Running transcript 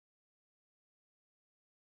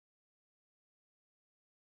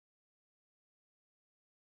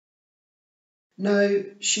No,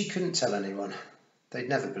 she couldn't tell anyone. They'd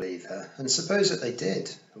never believe her, and suppose that they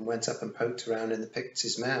did, and went up and poked around in the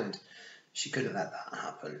Pixies' mound. She couldn't let that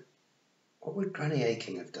happen. What would Granny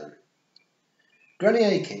Aching have done? Granny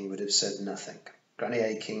Aching would have said nothing. Granny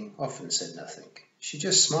Aching often said nothing. She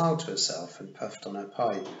just smiled to herself and puffed on her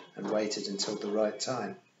pipe and waited until the right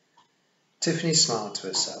time. Tiffany smiled to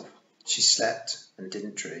herself. She slept and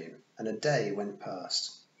didn't dream, and a day went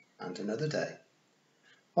past, and another day.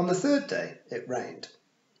 On the third day, it rained.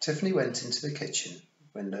 Tiffany went into the kitchen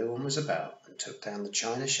when no one was about and took down the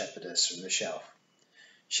china shepherdess from the shelf.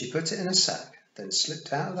 She put it in a sack, then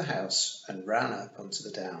slipped out of the house and ran up onto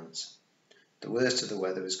the downs. The worst of the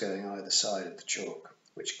weather was going either side of the chalk,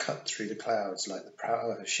 which cut through the clouds like the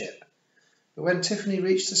prow of a ship. But when Tiffany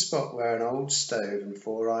reached the spot where an old stove and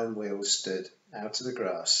 4 iron wheels stood out of the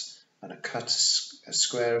grass, and cut a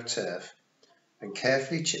square of turf, and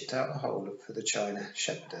carefully chipped out a hole for the china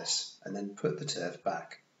shepherdess, and then put the turf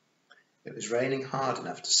back. It was raining hard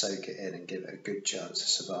enough to soak it in and give it a good chance of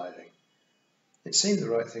surviving. It seemed the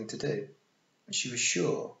right thing to do, and she was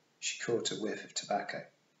sure she caught a whiff of tobacco.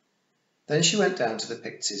 Then she went down to the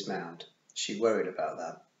Pixies' mound. She worried about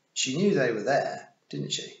that. She knew they were there,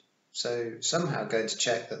 didn't she? So somehow going to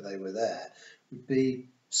check that they were there would be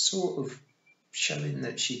sort of showing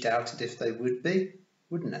that she doubted if they would be,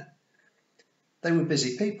 wouldn't it? They were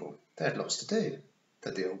busy people. They had lots to do. They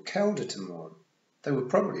had the old kelder to mourn. They were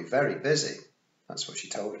probably very busy. That's what she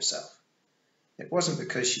told herself. It wasn't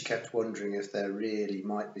because she kept wondering if there really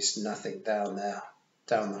might be nothing down there,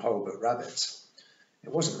 down the hole but rabbits.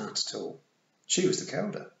 It wasn't that at all. She was the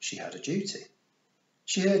kelder. She had a duty.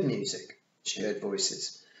 She heard music. She heard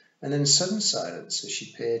voices. And then sudden silence as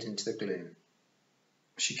she peered into the gloom.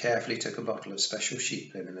 She carefully took a bottle of special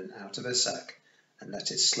sheep liniment out of her sack and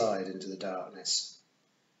let it slide into the darkness.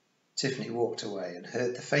 Tiffany walked away and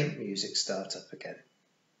heard the faint music start up again.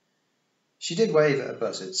 She did wave at a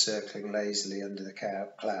buzzard circling lazily under the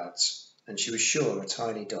clouds, and she was sure a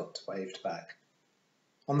tiny dot waved back.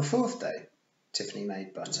 On the 4th day, Tiffany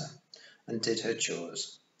made butter and did her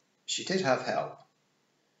chores. She did have help.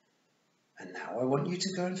 "And now I want you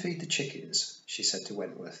to go and feed the chickens," she said to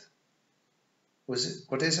Wentworth.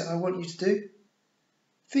 "What is it I want you to do?"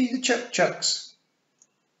 "Feed the chucks,"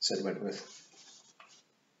 said Wentworth.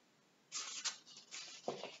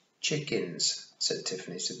 "Chickens," said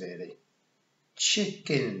Tiffany severely.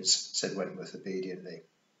 "Chickens," said Wentworth obediently.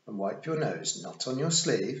 "And wipe your nose, not on your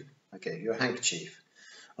sleeve. I gave you a handkerchief.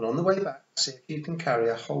 And on the way back, see if you can carry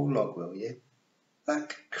a whole log, will you?"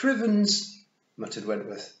 "That crivens," muttered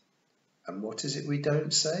Wentworth. "And what is it we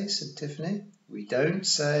don't say?" said Tiffany. "We don't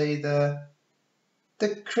say the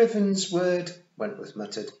crivens word," Wentworth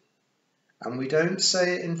muttered. "And we don't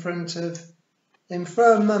say it in front of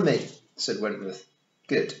Mummy," said Wentworth.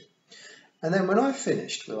 "Good. And then when I've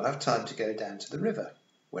finished, we'll have time to go down to the river."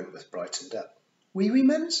 Wentworth brightened up. "Wee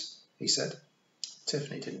mens?" he said.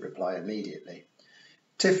 Tiffany didn't reply immediately.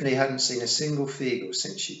 Tiffany hadn't seen a single Feagle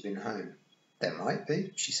since she'd been home. "There might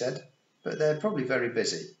be," she said, "but they're probably very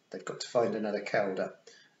busy. They've got to find another kelder.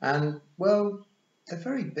 And, well, they're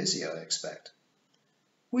very busy, I expect."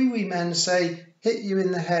 "Wee men say, 'Hit you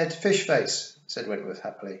in the head, fish face,'" said Wentworth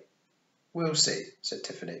happily. "We'll see," said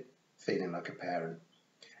Tiffany, feeling like a parent.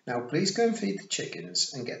 "Now please go and feed the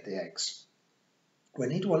chickens and get the eggs."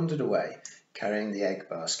 When he'd wandered away, carrying the egg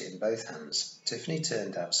basket in both hands, Tiffany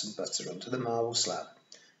turned out some butter onto the marble slab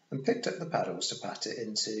and picked up the paddles to pat it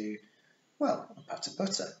into, well, a pat of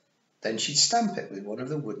butter. Then she'd stamp it with one of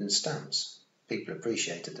the wooden stamps. People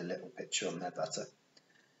appreciated the little picture on their butter.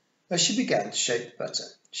 As she began to shape the butter,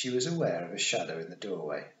 she was aware of a shadow in the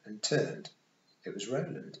doorway and turned. It was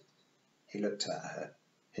Roland. He looked at her,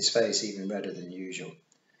 his face even redder than usual.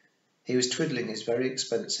 He was twiddling his very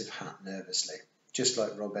expensive hat nervously, just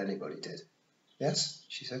like Rob Anybody did. "Yes?"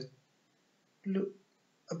 she said. "Look,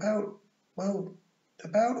 about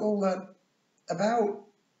all that,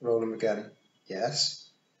 Roland began. "Yes?"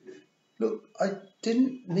 "Look, I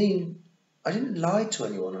didn't lie to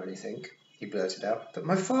anyone or anything," he blurted out, "but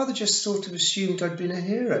my father just sort of assumed I'd been a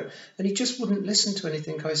hero, and he just wouldn't listen to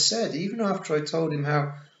anything I said, even after I told him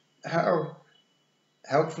how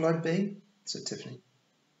helpful I'd been," said Tiffany.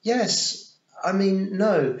 "Yes, I mean,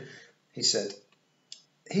 no," he said.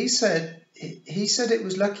 He said it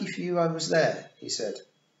was lucky for you I was there," he said.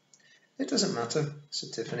 "It doesn't matter,"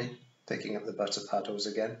 said Tiffany, picking up the butter paddles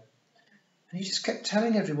again. "And he just kept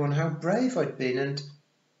telling everyone how brave I'd been, and—"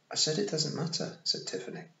 "I said it doesn't matter," said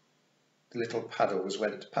Tiffany. The little paddles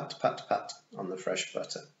went pat, pat, pat on the fresh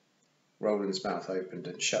butter. Roland's mouth opened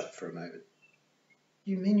and shut for a moment.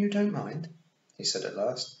 "You mean you don't mind?" he said at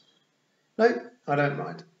last. "No, I don't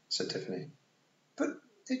mind," said Tiffany.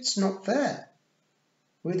 It's not fair."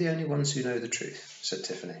 "We're the only ones who know the truth," said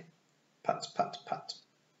Tiffany. Pat, pat, pat.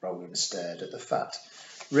 Roland stared at the fat,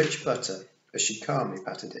 rich butter as she calmly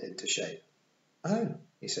patted it into shape. "Oh,"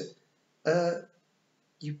 he said.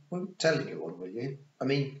 You won't tell anyone, will you? I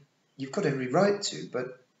mean, you've got every right to,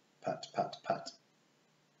 but—" Pat, pat, pat.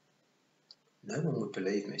 "No one would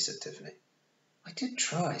believe me," said Tiffany. "I did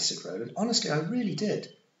try," said Roland. "Honestly, I really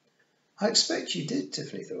did." "I expect you did,"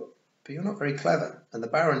 Tiffany thought, "but you're not very clever, and the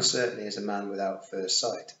Baron certainly is a man without first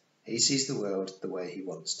sight. He sees the world the way he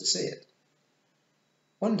wants to see it."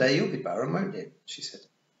 "One day you'll be Baron, won't you?" she said.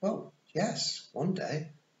 "Well, yes, one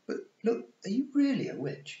day. But look, are you really a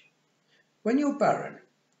witch?" "When you're Baron,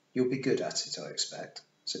 you'll be good at it, I expect,"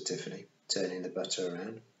 said Tiffany, turning the butter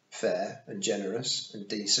around. "Fair and generous and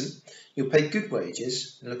decent. You'll pay good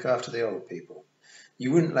wages and look after the old people.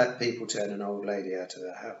 You wouldn't let people turn an old lady out of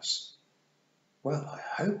her house." "Well, I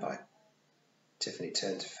hope I—" Tiffany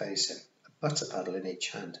turned to face him, a butter paddle in each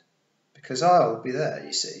hand. "Because I'll be there,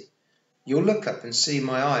 you see. You'll look up and see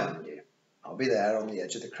my eye on you. I'll be there on the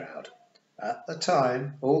edge of the crowd. At the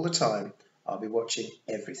time, all the time, I'll be watching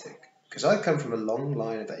everything. Because I come from a long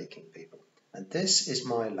line of aching people, and this is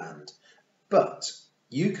my land. But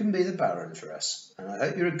you can be the Baron for us, and I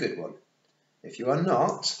hope you're a good one. If you are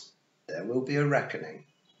not, there will be a reckoning."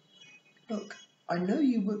 "Look, I know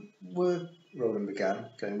you were," Roland began,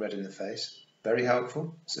 going red in the face. "Very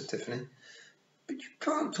helpful," said Tiffany. "But you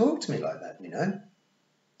can't talk to me like that, you know."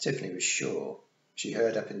 Tiffany was sure she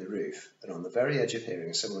heard up in the roof, and on the very edge of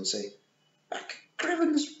hearing someone say,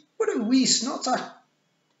 "Crivens, what a wee snotter!"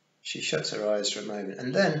 She shut her eyes for a moment,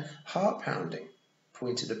 and then, heart-pounding,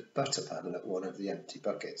 pointed a butter paddle at one of the empty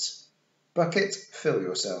buckets. "Bucket, fill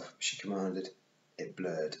yourself," she commanded. It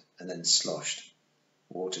blurred, and then sloshed.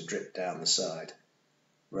 Water dripped down the side.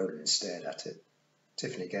 Roland stared at it.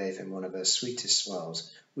 Tiffany gave him one of her sweetest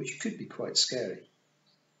smiles, which could be quite scary.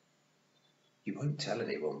 "You won't tell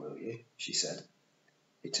anyone, will you?" she said.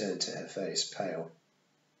 He turned to her face, pale.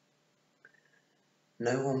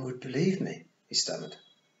 "No one would believe me," he stammered.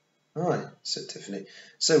 "Aye," said Tiffany.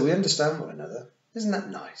 "So we understand one another. Isn't that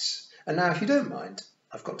nice? And now, if you don't mind,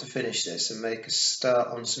 I've got to finish this and make a start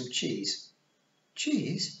on some cheese."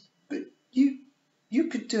 "Cheese? But you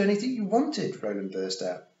could do anything you wanted," Roland burst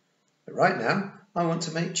out. "But right now, I want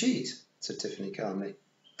to make cheese," said Tiffany calmly.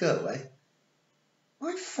 "Go away."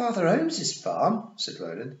 "My father owns his farm," said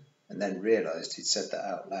Roland, and then realised he'd said that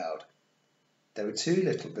out loud. There were two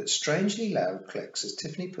little but strangely loud clicks as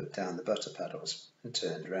Tiffany put down the butter paddles and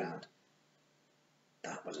turned round.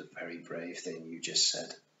 "That was a very brave thing you just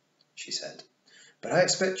said," she said. "But I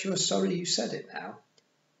expect you're sorry you said it now,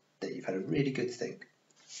 that you've had a really good think."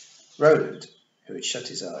 Roland, who had shut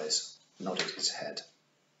his eyes, nodded his head.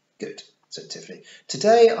 "Good," said Tiffany.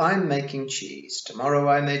 "Today I'm making cheese. Tomorrow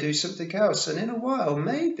I may do something else, and in a while,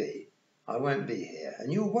 maybe, I won't be here,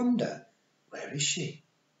 and you'll wonder, where is she?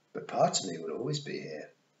 But part of me will always be here.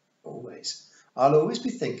 Always. I'll always be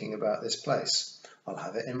thinking about this place. I'll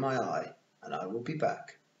have it in my eye, and I will be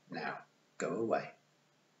back. Now, go away."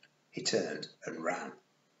 He turned and ran.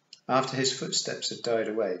 After his footsteps had died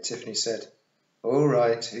away, Tiffany said, "All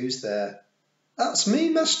right, who's there?" "That's me,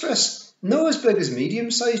 mistress. No as big as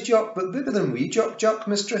medium-sized Jock, but bigger than wee Jock,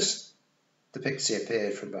 mistress." The pixie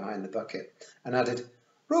appeared from behind the bucket and added,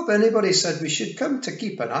 "Rob anybody said we should come to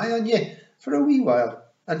keep an eye on ye for a wee while,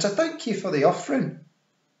 and to thank ye for the offering."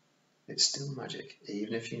 It's still magic,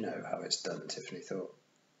 even if you know how it's done, Tiffany thought.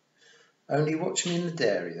 "Only watch me in the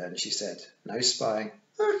dairy then," she said. "No spying."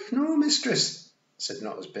 "Och, no, mistress," said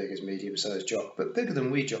not as big as medium-sized Jock, but bigger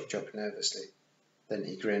than wee Jock nervously. Then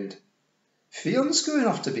he grinned. "Fion's going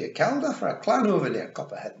off to be a calder for a clan over near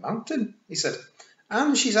Copperhead Mountain," he said,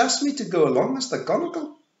 "and she's asked me to go along as the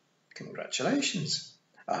Gonigal." "Congratulations."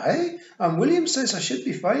 "Aye, and William says I should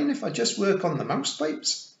be fine if I just work on the mouse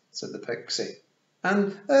pipes," said the pixie.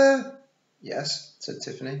 "And, yes," said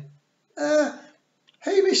Tiffany.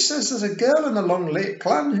 Hamish says there's a girl in the Long Lake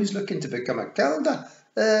clan who's looking to become a kelder.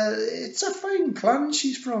 It's a fine clan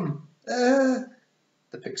she's from. The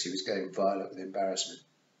pixie was going violent with embarrassment.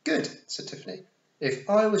 "Good," said Tiffany. "If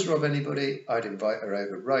I was Rob anybody, I'd invite her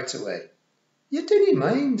over right away." "You didn't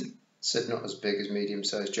mind," said not as big as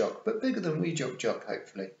medium-sized Jock, but bigger than wee Jock,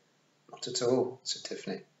 hopefully. "Not at all," said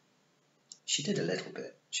Tiffany. She did a little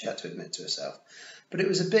bit, she had to admit to herself, but it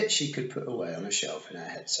was a bit she could put away on a shelf in her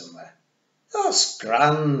head somewhere. "That's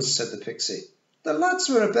grand," said the pixie. "The lads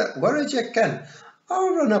were a bit worried, you ken.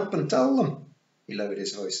 I'll run up and tell them." He lowered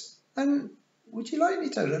his voice. "And would you like me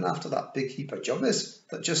to run after that big heap of jobbers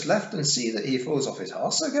that just left and see that he falls off his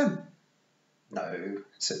horse again?" "No,"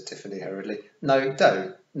 said Tiffany hurriedly. "No,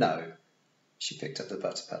 don't. No." She picked up the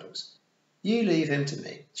butter puddles. You leave him to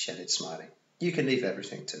me, she added, smiling. You can leave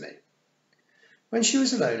everything to me. When she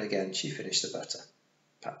was alone again, she finished the butter.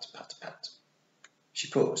 Pat, pat, pat.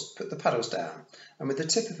 She paused, put the paddles down, and with the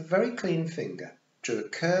tip of a very clean finger, drew a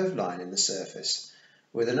curved line in the surface,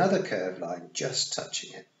 with another curved line just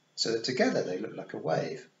touching it, so that together they looked like a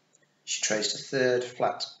wave. She traced a third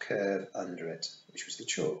flat curve under it, which was the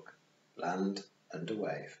chalk. Land under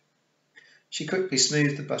wave. She quickly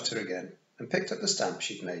smoothed the butter again, and picked up the stamp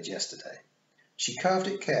she'd made yesterday. She carved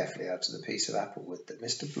it carefully out of the piece of apple wood that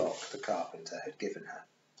Mr. Block, the carpenter, had given her.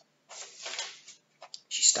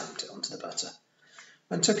 She stamped it onto the butter,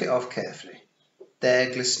 and took it off carefully.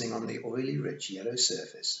 There, glistening on the oily, rich yellow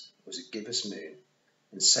surface, was a gibbous moon,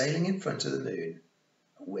 and sailing in front of the moon,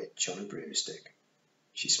 a witch on a broomstick.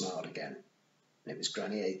 She smiled again, and it was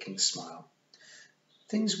Granny Aiking's smile.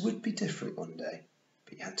 Things would be different one day,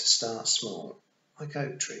 but you had to start small, like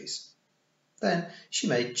oak trees. Then she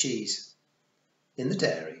made cheese. In the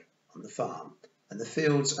dairy, on the farm, and the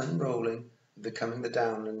fields unrolling and becoming the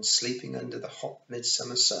downlands sleeping under the hot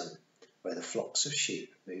midsummer sun, where the flocks of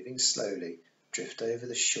sheep, moving slowly, drift over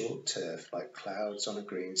the short turf like clouds on a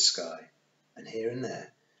green sky, and here and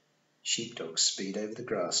there sheepdogs speed over the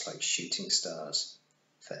grass like shooting stars,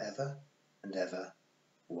 for ever and ever,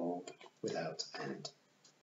 world without end.